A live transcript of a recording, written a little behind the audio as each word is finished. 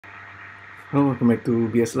Hello, welcome back to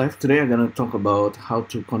BSLIVE. Today I'm going to talk about how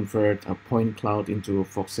to convert a point cloud into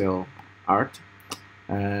Voxel Art.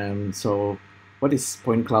 So what is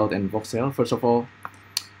point cloud and Voxel? First of all,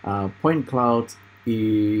 point cloud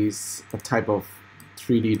is a type of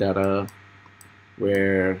 3D data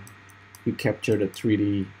where you capture the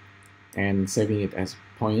 3D and saving it as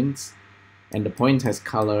points. And the point has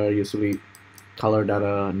color, usually color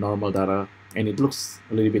data, normal data, and it looks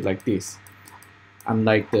a little bit like this.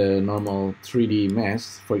 Unlike the normal 3D mesh,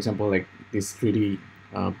 for example, like this 3D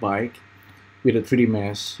bike, with a 3D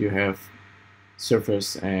mesh, you have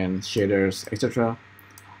surface and shaders, etc.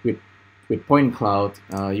 With point cloud,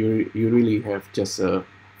 you really have just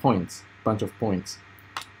points, bunch of points.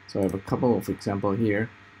 So I have a couple of examples here.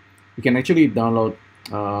 You can actually download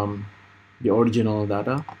the original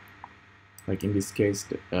data, like in this case,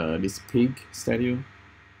 this pig statue.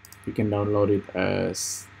 You can download it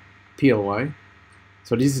as PLY.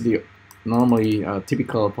 So this is the normally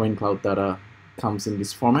typical point cloud data comes in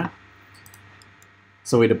this format.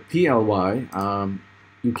 So with a PLY,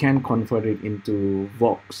 you can convert it into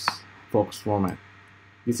Vox format.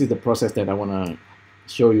 This is the process that I want to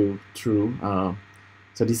show you through.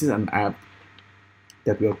 So this is an app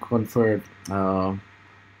that will convert all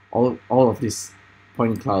of this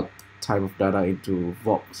point cloud type of data into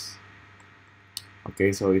Vox.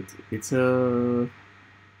 Okay, so it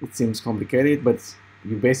seems complicated, but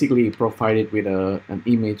you basically provide it with an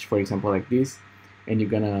image, for example, like this, and you're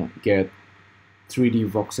gonna get 3D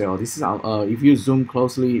voxel. This is if you zoom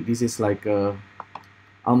closely, this is like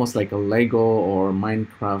almost like a Lego or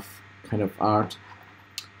Minecraft kind of art.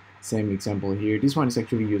 Same example here. This one is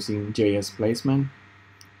actually using JS placement,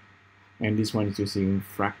 and this one is using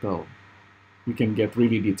fractal. You can get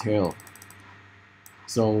really detailed.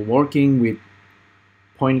 So working with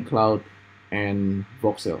point cloud and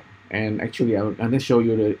voxel. And actually, I'm going to show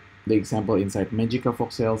you the example inside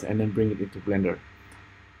MagicaVoxels and then bring it into Blender.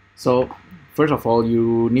 So first of all,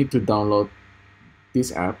 you need to download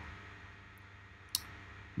this app.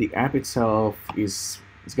 The app itself is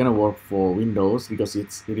going to work for Windows because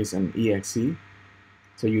it is an exe.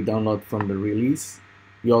 So you download from the release.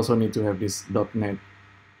 You also need to have this .NET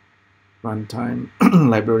runtime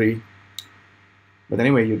library. But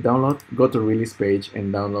anyway, you go to release page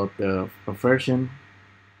and download the version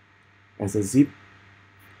as a zip,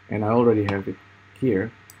 and I already have it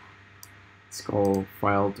here. It's called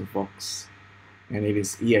File-To-Vox, and it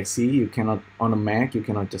is exe. You cannot, on a Mac, you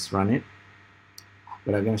cannot just run it,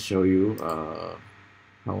 but I'm gonna show you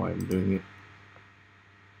how I'm doing it.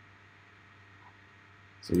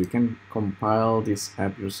 So you can compile this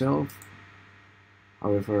app yourself.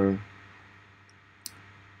 However,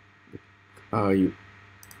 you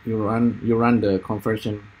run the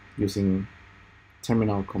conversion using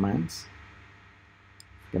terminal commands.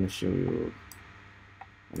 I'm gonna show you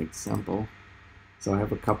an example. So I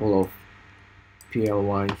have a couple of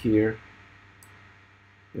PLY here.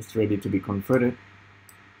 It's ready to be converted.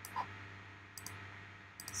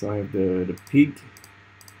 So I have the pig.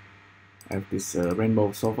 I have this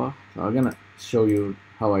rainbow sofa. So I'm gonna show you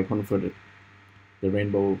how I converted the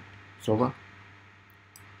rainbow sofa.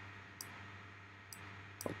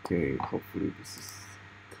 Okay, hopefully this is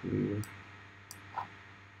clear.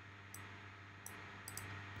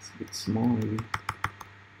 It's a bit small maybe.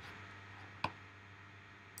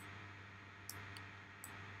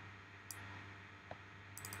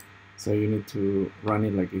 So you need to run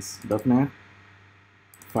it like this: .NET,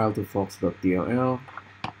 File-To-Vox.dll,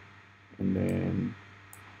 and then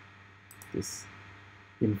this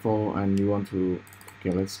info, and you want to,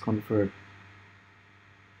 okay, let's convert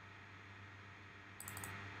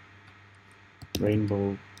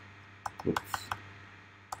rainbow. Oops.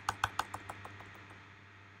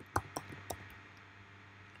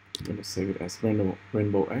 I'm going to save it as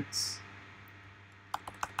rainbow X.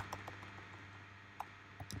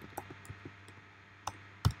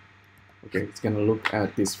 Okay, it's going to look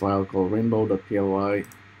at this file called rainbow.ply,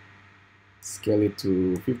 scale it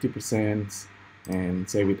to 50%, and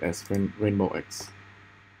save it as rainbow X.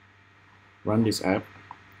 Run this app.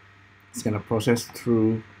 It's going to process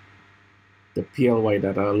through the PLY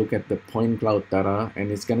data, look at the point cloud data,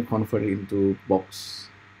 and it's going to convert it into box,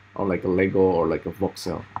 or like a Lego or like a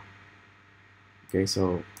voxel. Okay,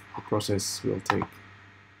 so the process will take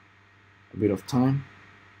a bit of time.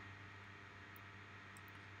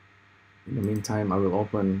 In the meantime, I will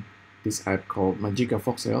open this app called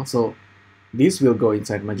MagicaVoxel. So this will go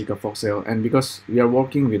inside MagicaVoxel, and because we are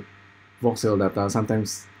working with voxel data,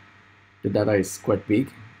 sometimes the data is quite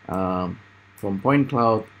big. From point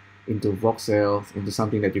cloud into voxel, into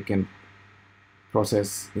something that you can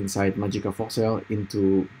process inside MagicaVoxel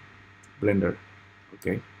into Blender.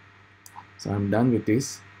 Okay, so I'm done with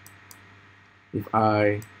this. If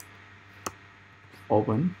I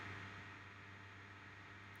open,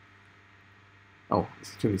 oh,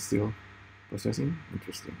 it's actually still processing.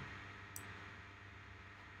 Interesting.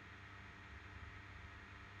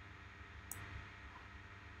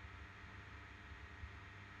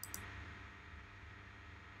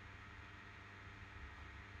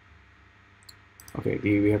 Okay,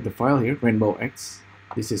 we have the file here, Rainbow X.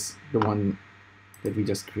 This is the one that we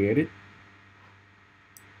just created.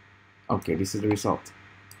 Okay, this is the result.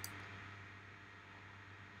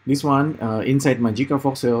 This one inside Magica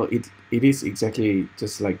Voxel, it is exactly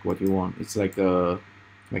just like what you want. It's like a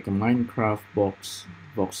Minecraft box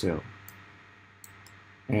voxel,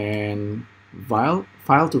 and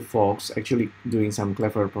File-To-Vox actually doing some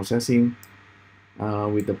clever processing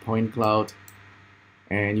with the point cloud,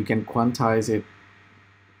 and you can quantize it.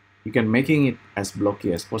 You can making it as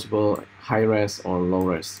blocky as possible, high res or low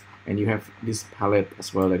res, and you have this palette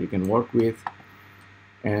as well that you can work with.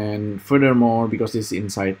 And furthermore, because this is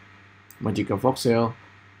inside Magica Voxel,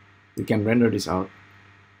 we can render this out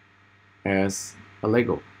as a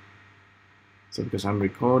Lego. So because I'm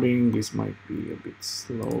recording, this might be a bit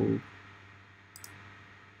slow.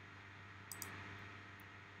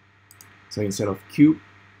 So instead of cube,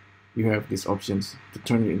 you have these options to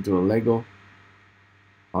turn it into a Lego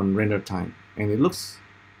on render time, and it looks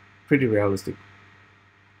pretty realistic.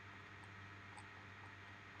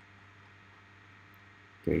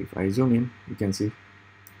 Okay, if I zoom in, you can see.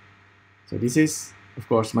 So this is, of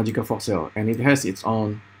course, Magica Voxel, and it has its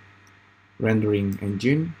own rendering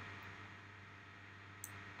engine,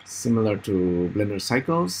 similar to Blender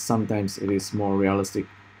Cycles. Sometimes it is more realistic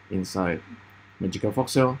inside Magica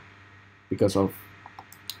Voxel because of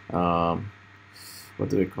what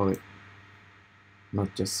do they call it?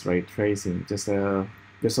 Not just ray tracing, just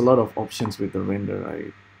there's a lot of options with the render.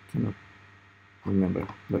 I cannot remember,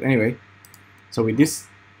 but anyway. So with this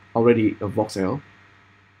already a voxel,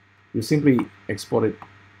 you simply export it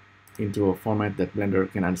into a format that Blender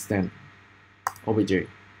can understand, OBJ.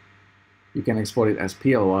 You can export it as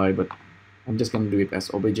PLY, but I'm just going to do it as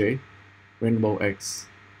OBJ, Rainbow X,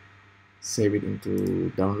 save it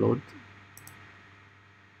into download,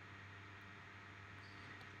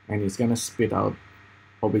 and it's going to spit out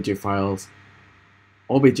OBJ files,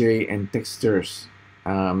 OBJ and textures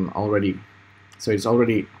already. So it's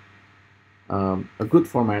already a good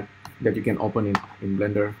format that you can open in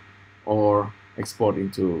Blender or export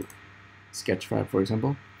into Sketchfab, for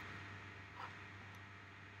example.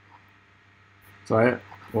 So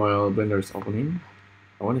while Blender is opening,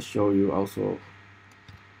 I want to show you also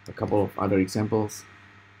a couple of other examples.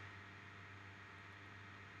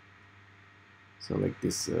 So like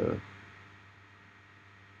this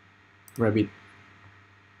rabbit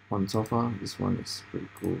on sofa, this one is pretty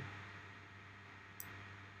cool.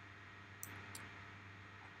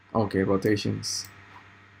 Okay, rotations.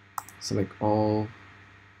 Select all,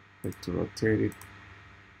 like to rotate it.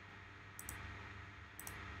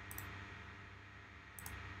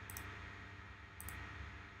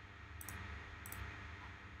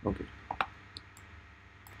 Okay.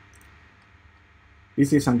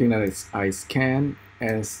 This is something that I scan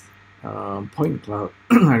as point cloud.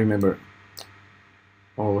 I remember,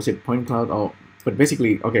 or was it point cloud? Oh, but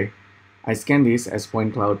basically, okay, I scan this as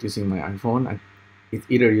point cloud using my iPhone. It's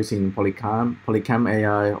either using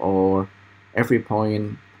PolyCamAI or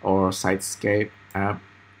EveryPoint or SiteScape app.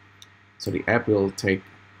 So the app will take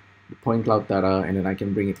the point cloud data, and then I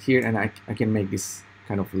can bring it here, and I can make this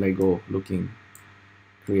kind of Lego looking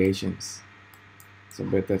creations. So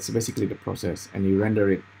but that's basically the process, and you render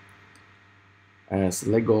it as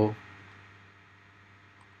Lego.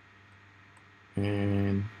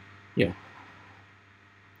 And yeah,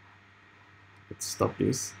 let's stop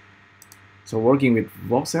this. So working with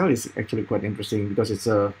Voxel is actually quite interesting because it's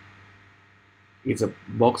a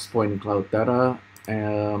box point cloud data,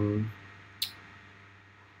 and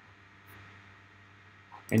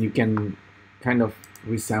you can kind of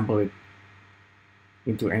resample it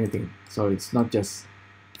into anything. So it's not just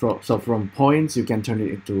from points you can turn it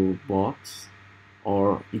into box,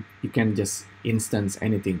 or you can just instance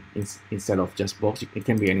anything instead of just box. It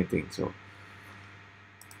can be anything. So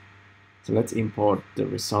let's import the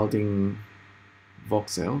resulting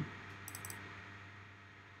voxel.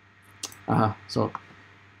 So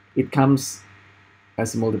it comes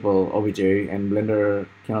as multiple OBJ, and Blender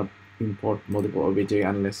cannot import multiple OBJ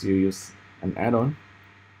unless you use an add-on.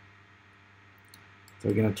 So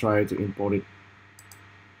we're gonna try to import it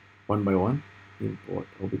one by one. Import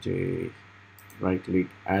OBJ, right click,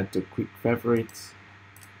 add to quick favorites,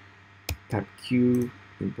 tap Q,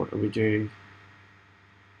 import obj.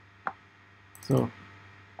 So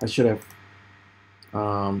I should have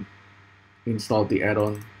installed the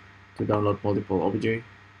add-on to download multiple obj,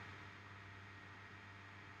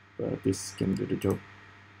 but this can do the job.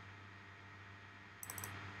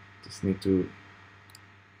 Just need to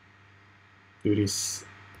do this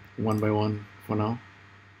one by one for now.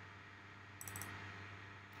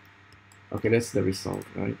 Okay, that's the result,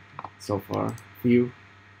 right? So far, view,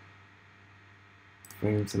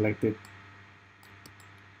 frame selected.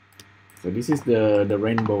 So this is the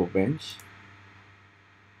rainbow bench.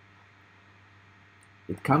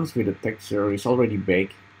 It comes with a texture. It's already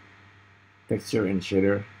baked, texture and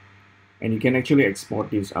shader, and you can actually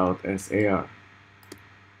export this out as AR,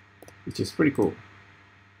 which is pretty cool.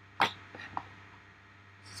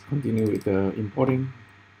 Let's continue with the importing.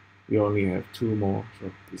 We only have 2 more,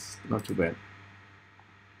 so it's not too bad.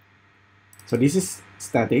 So this is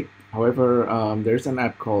static. However, there's an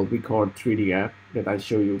app called Record 3D app that I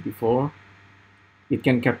showed you before. It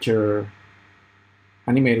can capture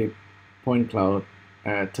animated point cloud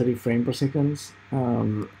at 30 frames per second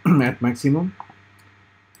at maximum,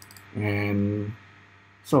 and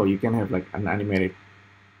so you can have like an animated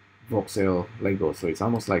voxel Lego. So it's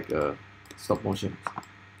almost like a stop motion.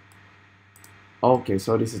 Okay,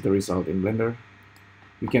 so this is the result in Blender.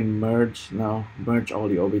 You can merge all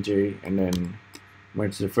the OBJ and then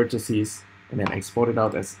merge the vertices and then export it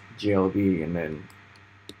out as GLB and then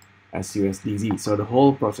as USDZ. So the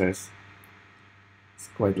whole process is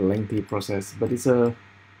quite a lengthy process, but it's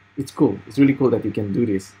cool. It's really cool that you can do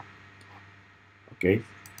this. Okay,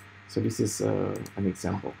 so this is an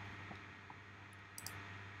example.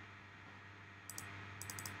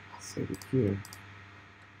 Save it here.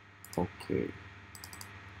 Okay.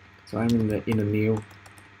 So I'm in a new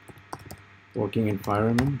working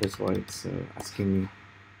environment. That's why it's asking me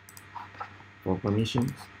for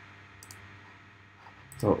permissions.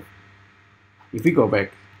 So if we go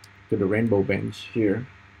back to the rainbow bench here,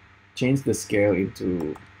 change the scale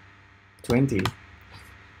into 20,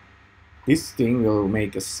 this thing will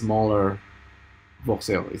make a smaller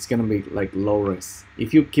voxel. It's gonna be like low res.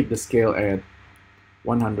 If you keep the scale at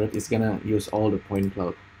 100, it's gonna use all the point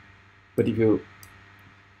cloud. But if you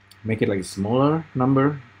make it like a smaller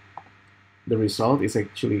number, the result is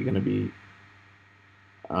actually going to be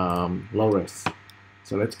low res.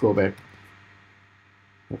 So let's go back,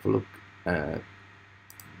 have a look at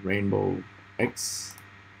Rainbow X.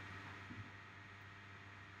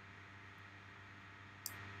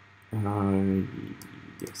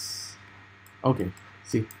 Yes. Okay,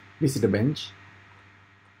 see, this is the bench.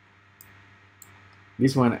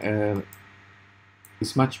 This one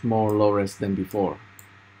is much more low res than before,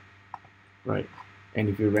 right? And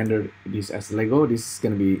if you render this as Lego, this is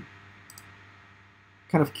gonna be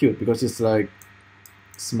kind of cute because it's like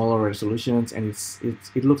smaller resolutions and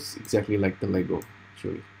it looks exactly like the Lego.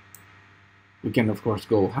 Actually, you can of course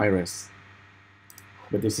go high res,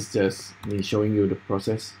 but this is just me showing you the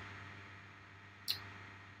process.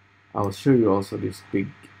 I'll show you also this pig.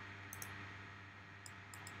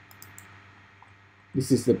 This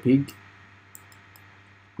is the pig,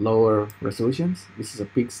 lower resolutions. This is a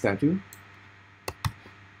pig statue.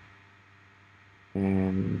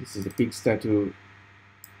 And this is a pig statue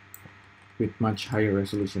with much higher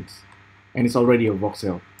resolutions. And it's already a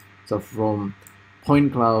voxel. So from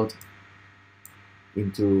point cloud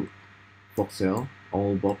into voxel,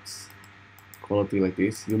 all box quality like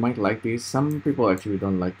this. You might like this. Some people actually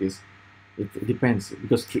don't like this. It depends,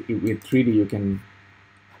 because with 3D you can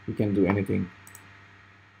do anything.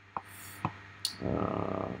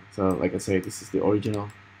 So like I said, this is the original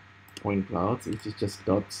point cloud, which is just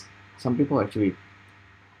dots. Some people actually,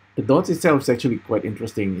 the dots itself is actually quite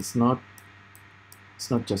interesting. It's not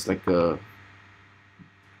just like a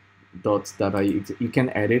dots data. You can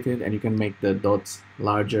edit it and you can make the dots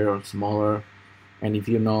larger or smaller. And if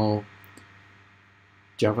you know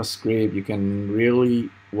JavaScript, you can really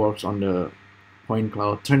work on the point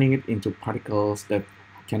cloud, turning it into particles that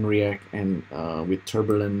can react and with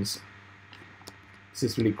turbulence. This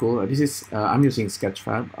is really cool. This is I'm using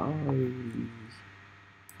Sketchfab.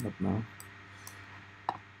 Not now.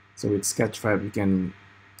 So with Sketchfab, you can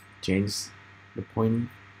change the point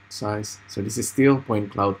size. So this is still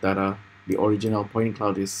point cloud data. The original point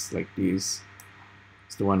cloud is like this.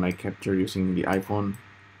 It's the one I captured using the iPhone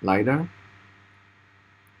Lidar.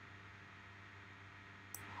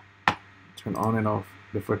 Turn on and off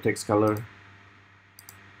the vertex color.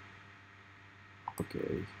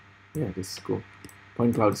 Okay, yeah, this is cool.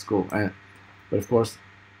 Point cloud is cool. But of course,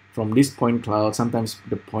 from this point cloud, sometimes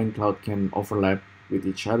the point cloud can overlap with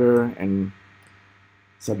each other and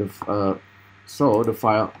sort of So the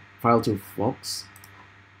File-To-Vox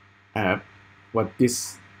app, what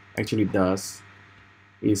this actually does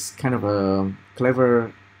is kind of a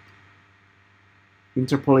clever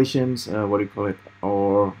interpolations, what do you call it,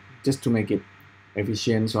 or just to make it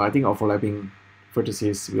efficient. So I think overlapping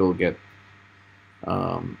vertices will get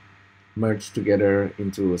merged together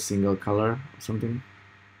into a single color or something.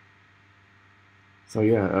 So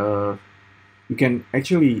yeah, you can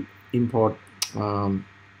actually import,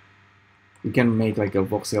 you can make like a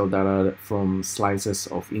voxel data from slices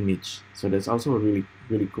of image. So that's also a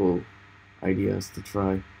really cool ideas to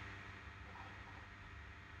try,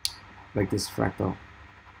 like this fractal.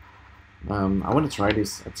 I want to try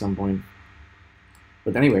this at some point.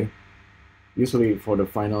 But anyway, usually for the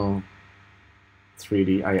final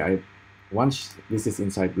 3D, once this is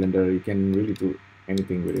inside Blender, you can really do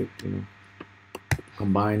anything with it, you know.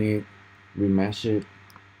 Combine it, remesh it,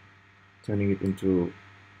 turning it into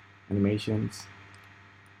animations.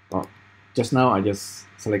 Well, just now I just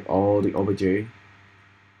select all the OBJ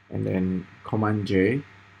and then Command J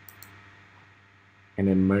and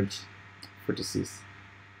then merge vertices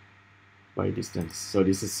by distance. So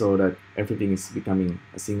this is so that everything is becoming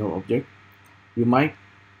a single object. You might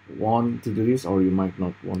want to do this or you might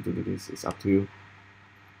not want to do this. It's up to you.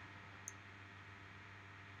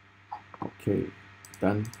 Okay,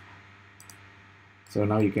 done. So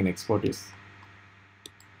now you can export this.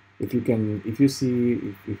 If you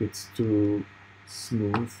see if it's too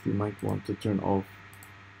smooth, you might want to turn off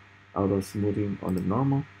auto smoothing on the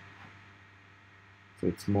normal. So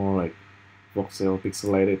it's more like voxel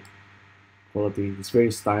pixelated quality. It's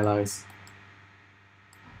very stylized.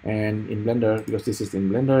 And in Blender, because this is in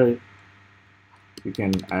Blender, you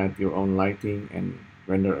can add your own lighting and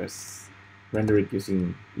render it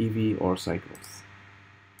using Eevee or Cycles.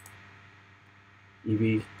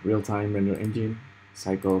 Eevee, real-time render engine.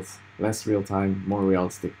 Cycles, less real-time, more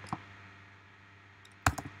realistic.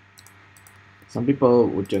 Some people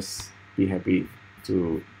would just be happy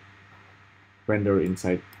to render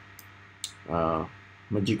inside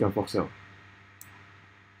Magica Voxel.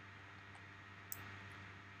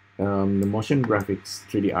 The motion graphics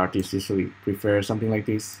 3D artists usually prefer something like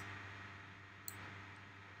this.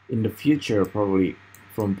 In the future, probably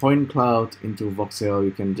from point cloud into voxel,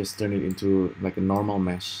 you can just turn it into like a normal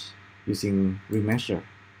mesh using remesher.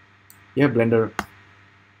 Yeah, Blender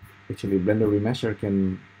remesher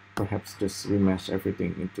can perhaps just remesh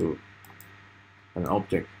everything into an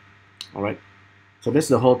object. All right, so that's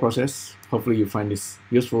the whole process. Hopefully you find this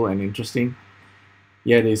useful and interesting.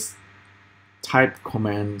 Yeah, this type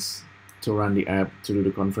commands to run the app to do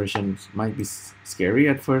the conversions might be scary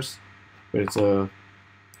at first, but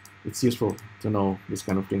it's useful to know this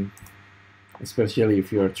kind of thing, especially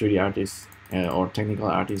if you're a 3D artist or technical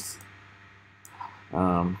artist.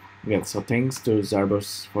 Yeah, so thanks to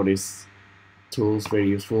Zarbos for these tools, very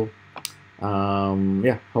useful.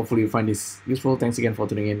 Yeah, hopefully you find this useful. Thanks again for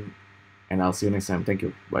tuning in, and I'll see you next time. Thank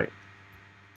you. Bye.